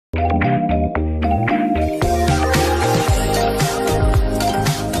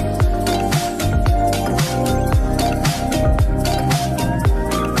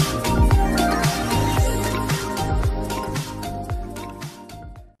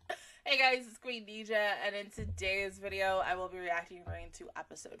Hey guys, it's Queendija, and in today's video, I will be reacting to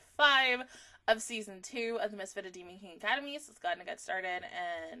episode 5 of season 2 of the Misfit Demon King Academy. So let's go ahead and get started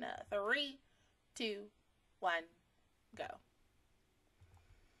in 3, 2, 1, go.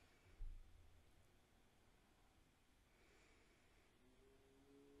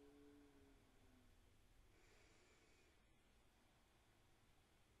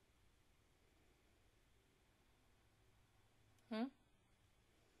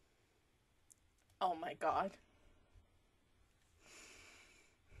 Oh my god.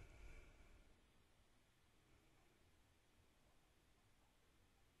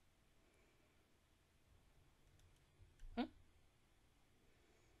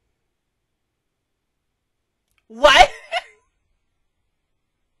 What?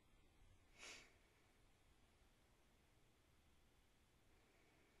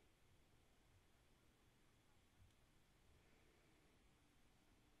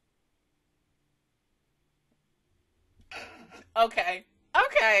 Okay.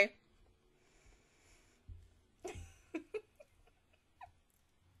 Okay.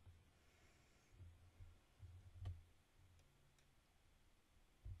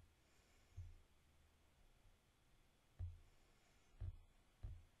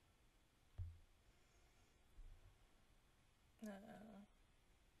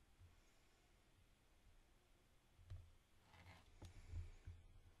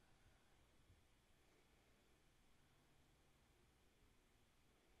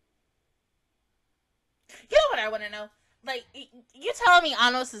 You know what I want to know? Like, you telling me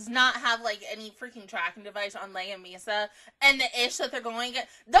Anos does not have, like, any freaking tracking device on Lei and Misa, and the ish that they're going to get?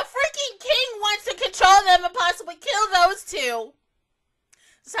 The freaking king wants to control them and possibly kill those two!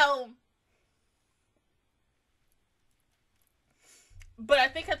 So, but I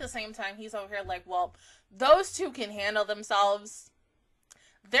think at the same time, he's over here like, well, those two can handle themselves.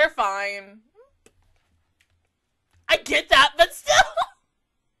 They're fine. I get that, but still...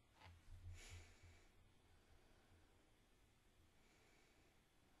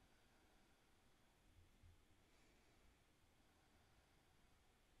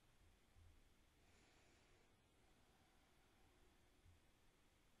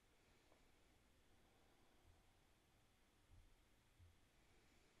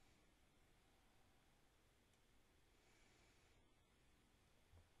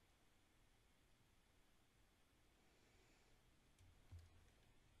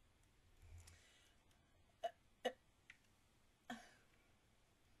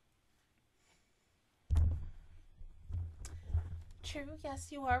 True, yes,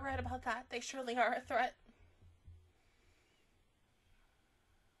 you are right about that. They surely are a threat.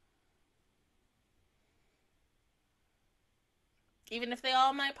 Even if they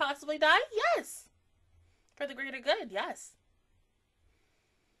all might possibly die? Yes. For the greater good, yes.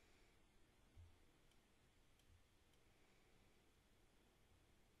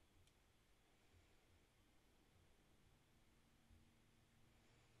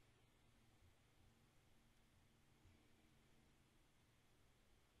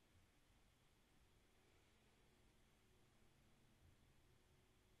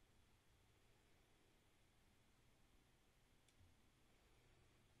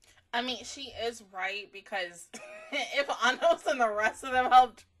 I mean, she is right, because if Anos and the rest of them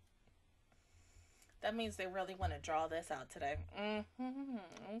helped, that means they really want to draw this out today.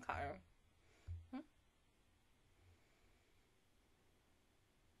 Okay.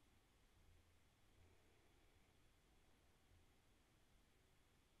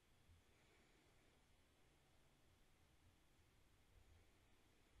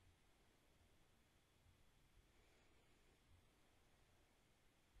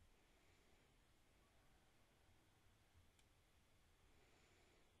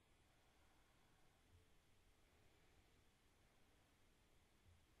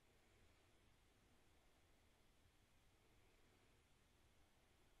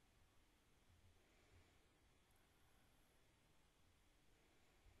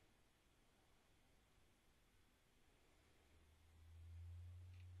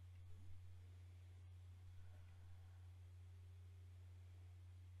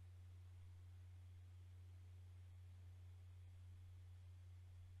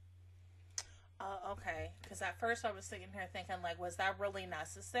 Okay. Because at first I was sitting here thinking, like, was that really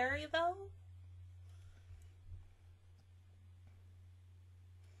necessary, though?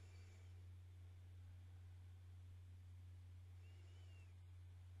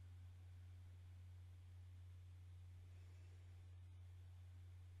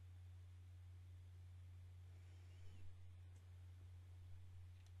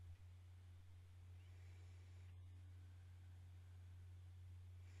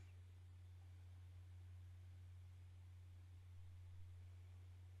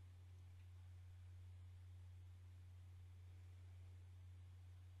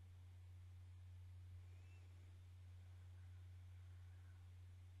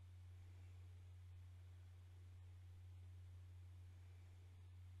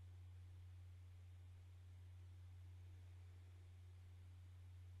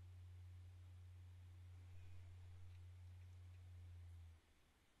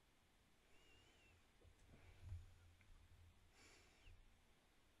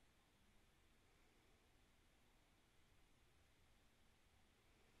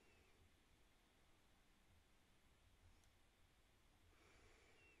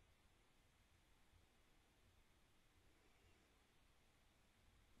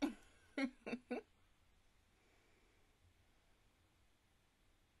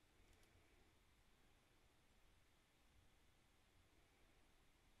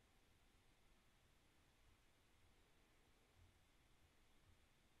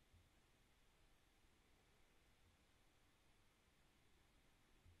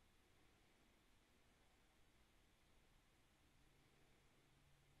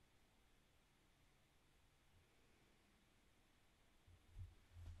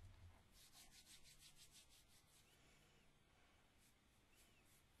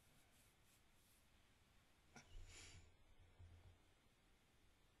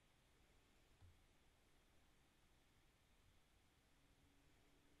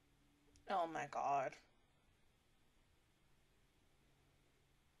 Oh my god.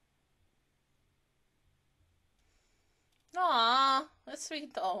 Aw, that's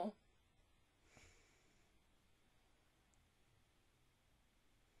sweet though.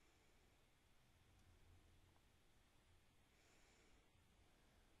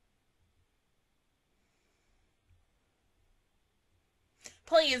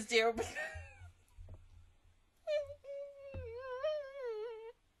 Please, dear.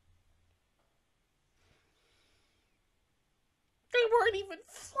 They weren't even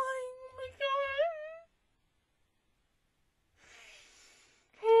flying. Oh my god.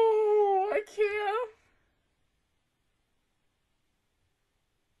 Oh, I can't.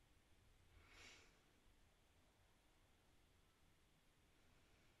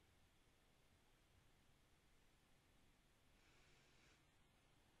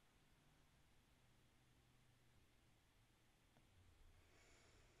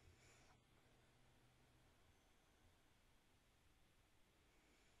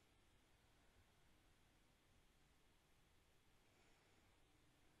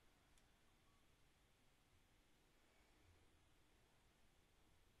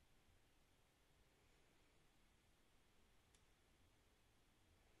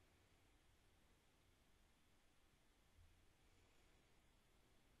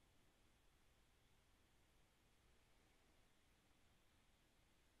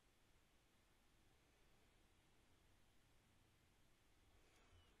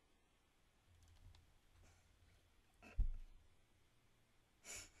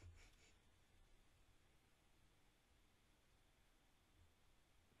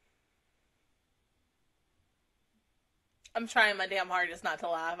 I'm trying my damn hardest not to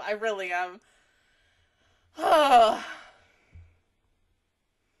laugh. I really am. Oh.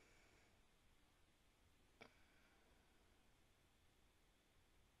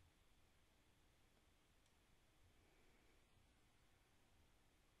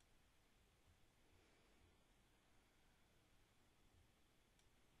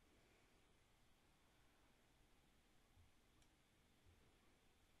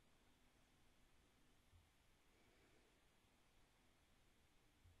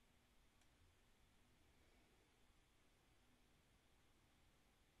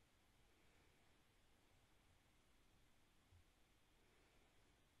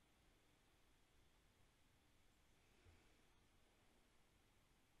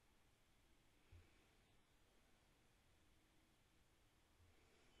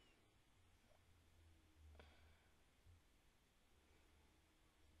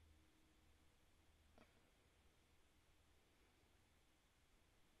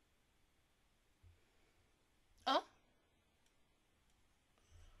 Oh.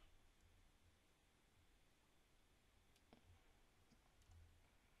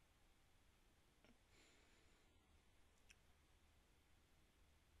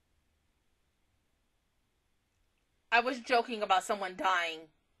 I was joking about someone dying.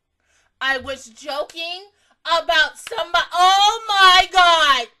 I was joking about somebody. Oh my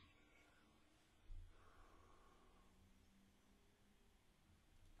god!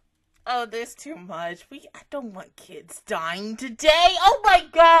 Oh, there's too much. I don't want kids dying today. Oh my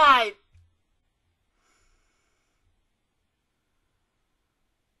god!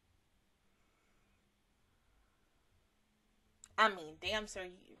 I mean, damn, sir,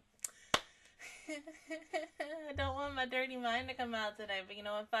 you. I don't want my dirty mind to come out today, but you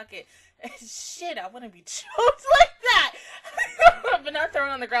know what? Fuck it. Shit, I want to be choked like that! But not thrown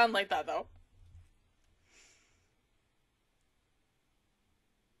on the ground like that, though.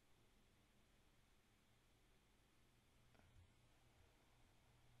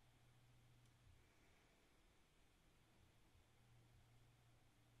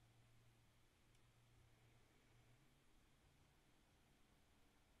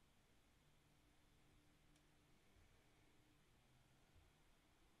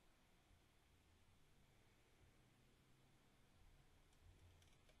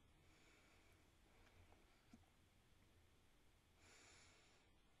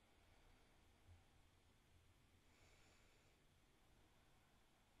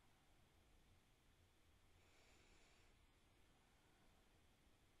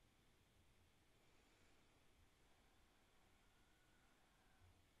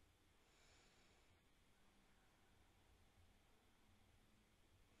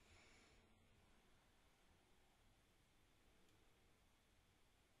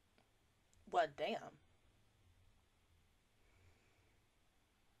 What, damn?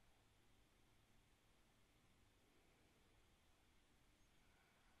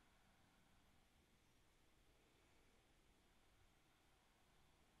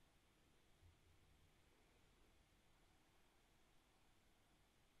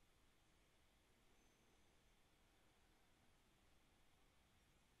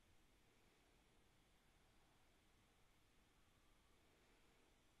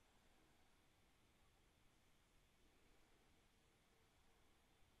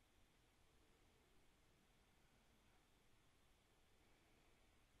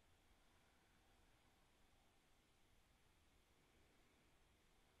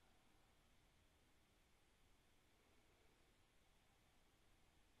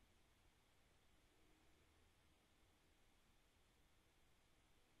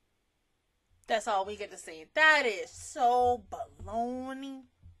 That's all we get to see. That is so baloney.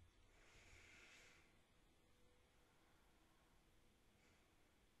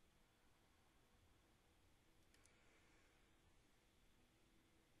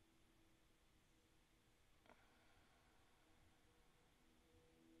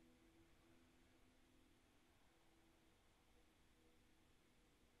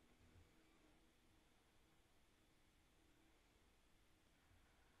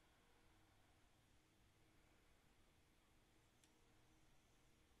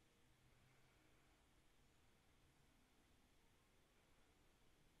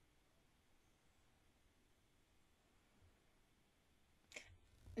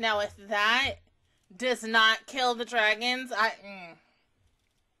 Now, if that does not kill the dragons,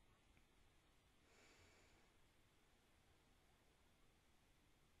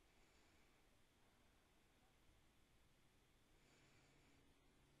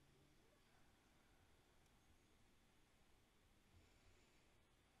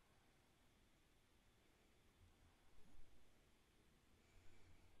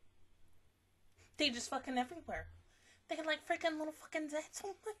 they just fucking everywhere. They like freaking little fucking zets.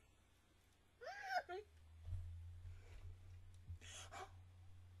 What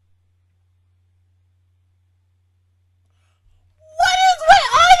is with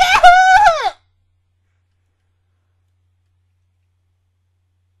all that?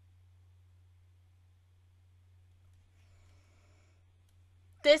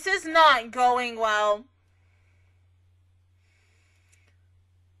 This is not going well.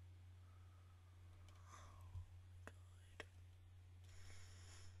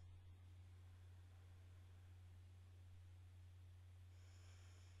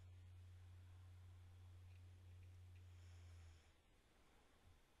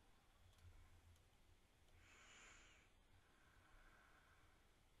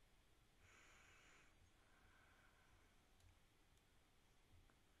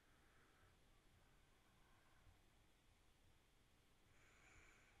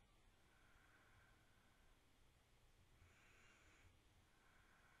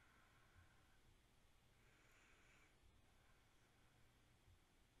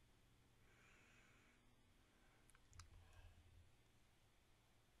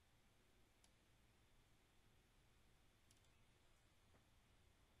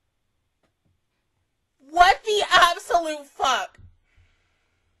 What the absolute fuck?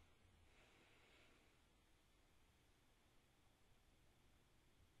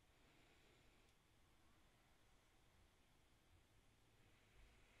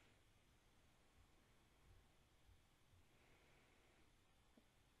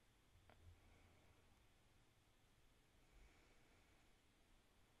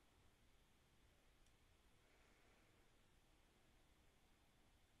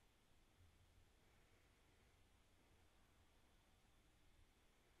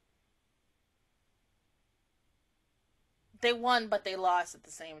 They won, but they lost at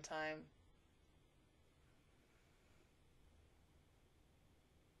the same time.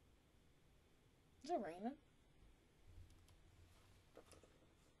 Is it raining?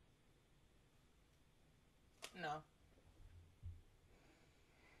 No.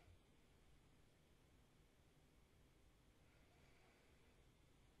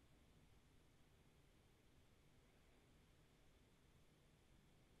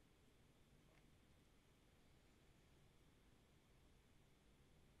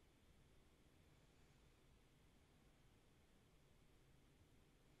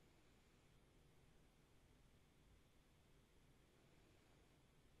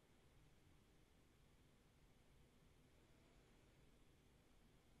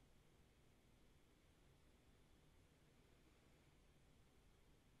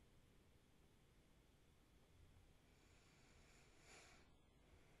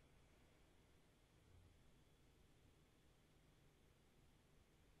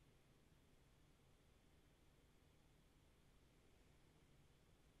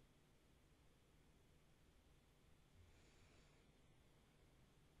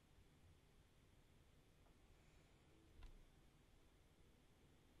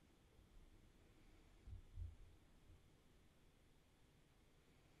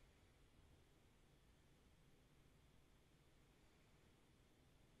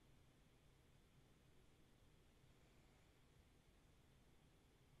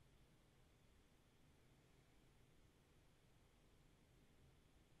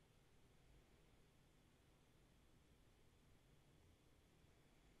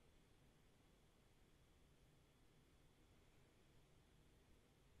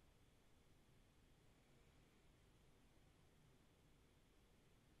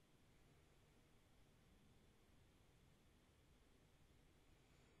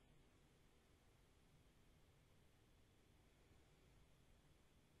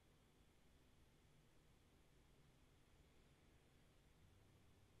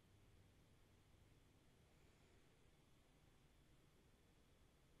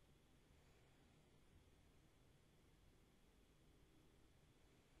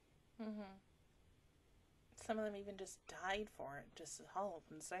 Mm-hmm. Some of them even just died for it, just to help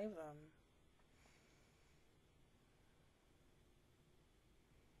and save them.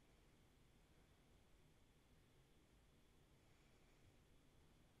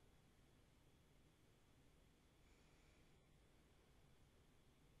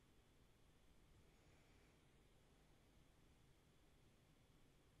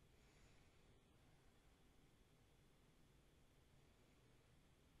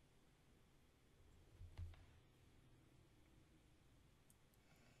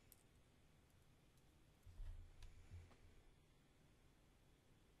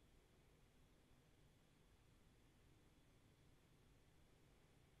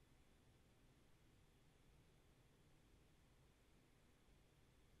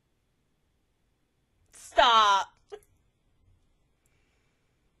 Stop.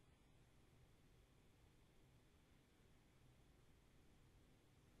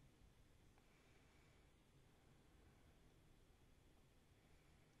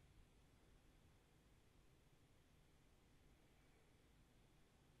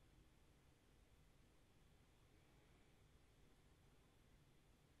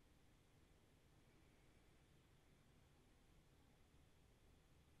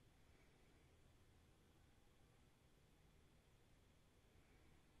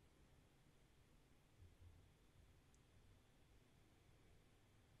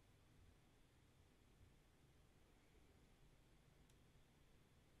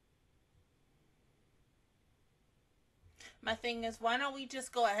 My thing is, why don't we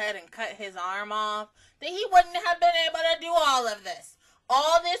just go ahead and cut his arm off? Then he wouldn't have been able to do all of this.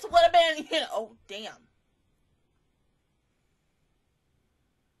 All this would have been, oh, damn.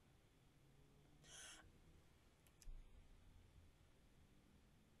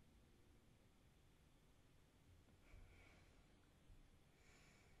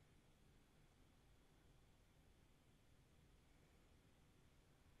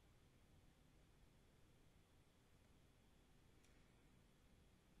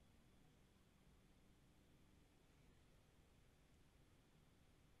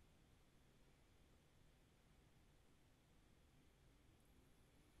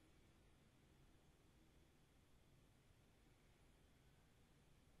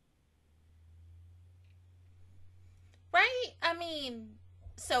 Right? I mean,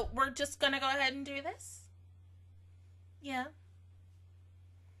 so we're just gonna go ahead and do this? Yeah.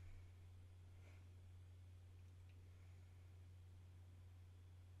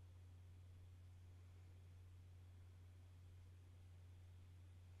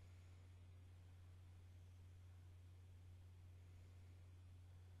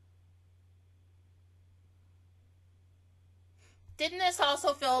 Didn't this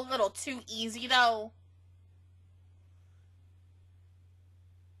also feel a little too easy, though?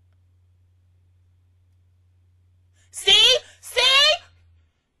 See? See?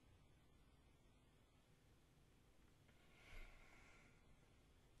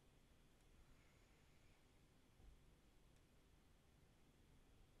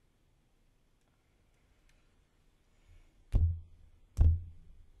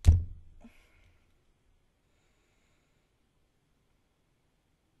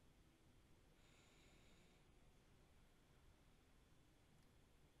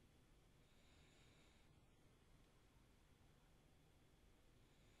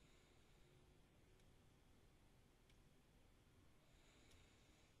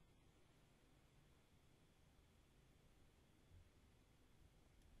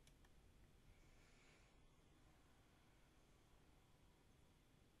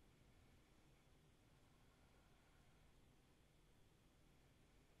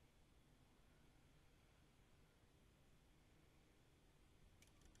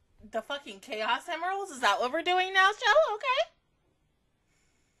 The fucking Chaos Emeralds? Is that what we're doing now, Joe? Okay.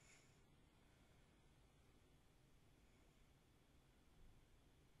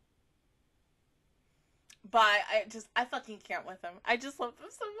 But I fucking can't with him. I just love them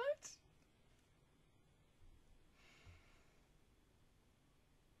so much.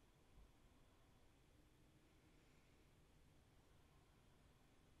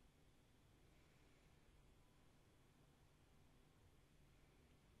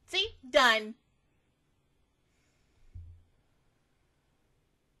 See? Done.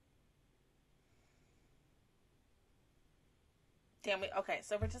 Damn it. Okay,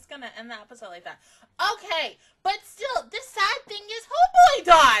 so we're just gonna end the episode like that. Okay, but still, the sad thing is Homeboy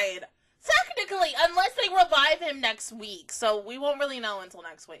died! Technically, unless they revive him next week. So we won't really know until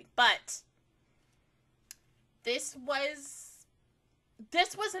next week. But this was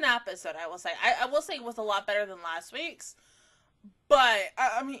an episode, I will say. I will say it was a lot better than last week's. But,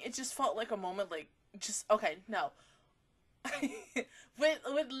 I mean, it just felt like a moment, like, just, okay, no.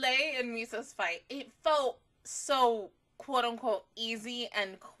 with Lei and Misa's fight, it felt so, quote-unquote, easy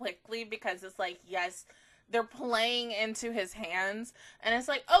and quickly, because it's like, yes, they're playing into his hands, and it's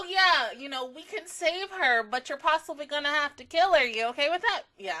like, oh yeah, you know, we can save her, but you're possibly gonna have to kill her. You okay with that?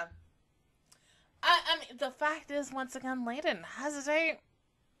 Yeah. I mean, the fact is, once again, Lei didn't hesitate.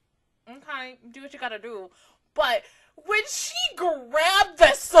 Okay, do what you gotta do. But when she grabbed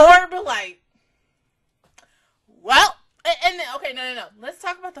the sword, like, well, and okay, no. Let's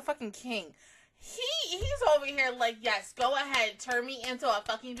talk about the fucking king. He's over here like, yes, go ahead, turn me into a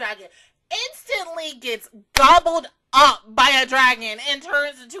fucking dragon. Instantly gets gobbled up by a dragon and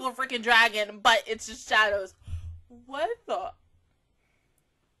turns into a freaking dragon, but it's just shadows. What the?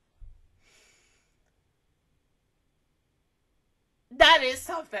 That is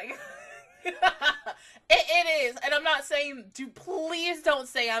something. It is, and I'm not saying, please don't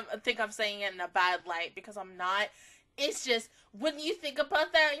say think I'm saying it in a bad light, because I'm not. It's just, when you think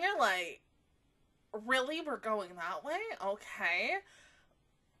about that, you're like, really? We're going that way? Okay.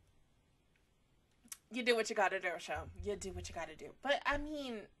 You do what you gotta do, show. You do what you gotta do. But, I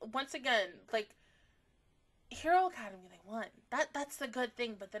mean, once again, like, Hero Academy, they won. That's the good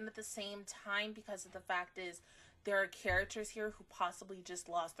thing, but then at the same time, because of the fact is, there are characters here who possibly just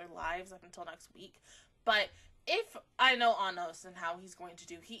lost their lives up until next week. But if I know Anos and how he's going to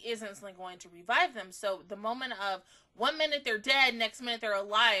do, he is instantly going to revive them. So the moment of 1 minute they're dead, next minute they're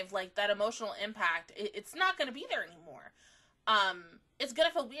alive, like that emotional impact, it's not going to be there anymore. It's going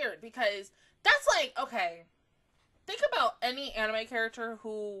to feel weird, because that's like, okay, think about any anime character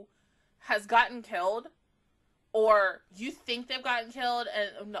who has gotten killed, or you think they've gotten killed,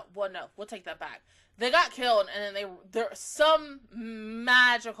 and no, we'll take that back. They got killed, and then there's some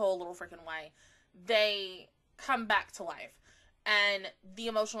magical little freaking way, they come back to life, and the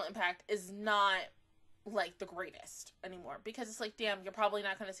emotional impact is not like the greatest anymore, because it's like, damn, you're probably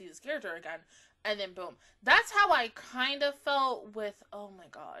not going to see this character again, and then boom. That's how I kind of felt with, oh my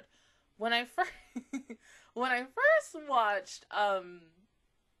god, when I first watched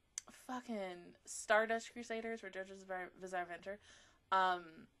fucking Stardust Crusaders for JoJo's Bizarre Adventure, I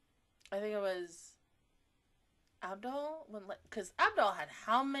think it was Abdul, because Abdul had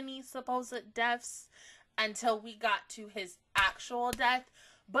how many supposed deaths until we got to his actual death.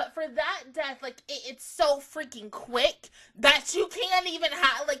 But for that death, like, it's so freaking quick that you can't even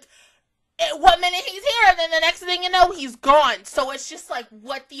have, like, 1 minute he's here, and then the next thing you know, he's gone. So it's just like,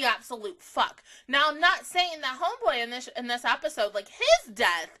 what the absolute fuck? Now, I'm not saying that Homeboy in this episode, like, his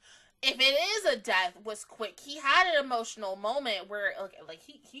death, if it is a death, was quick. He had an emotional moment where, like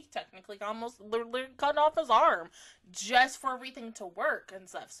he technically almost literally cut off his arm just for everything to work and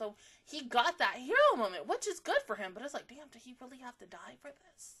stuff. So he got that hero moment, which is good for him. But it's like, damn, did he really have to die for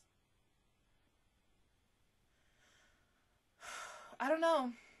this? I don't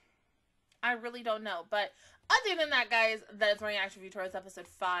know. I really don't know. But other than that, guys, that is my reaction review towards episode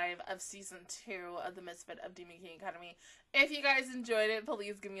 5 of season 2 of the Misfit of Demon King Academy. If you guys enjoyed it,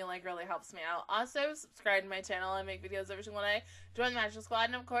 please give me a like. Really helps me out. Also, subscribe to my channel. I make videos every single day. Join the Magical Squad.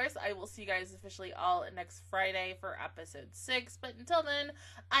 And of course, I will see you guys officially all next Friday for episode 6. But until then,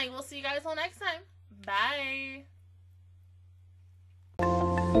 I will see you guys all next time. Bye.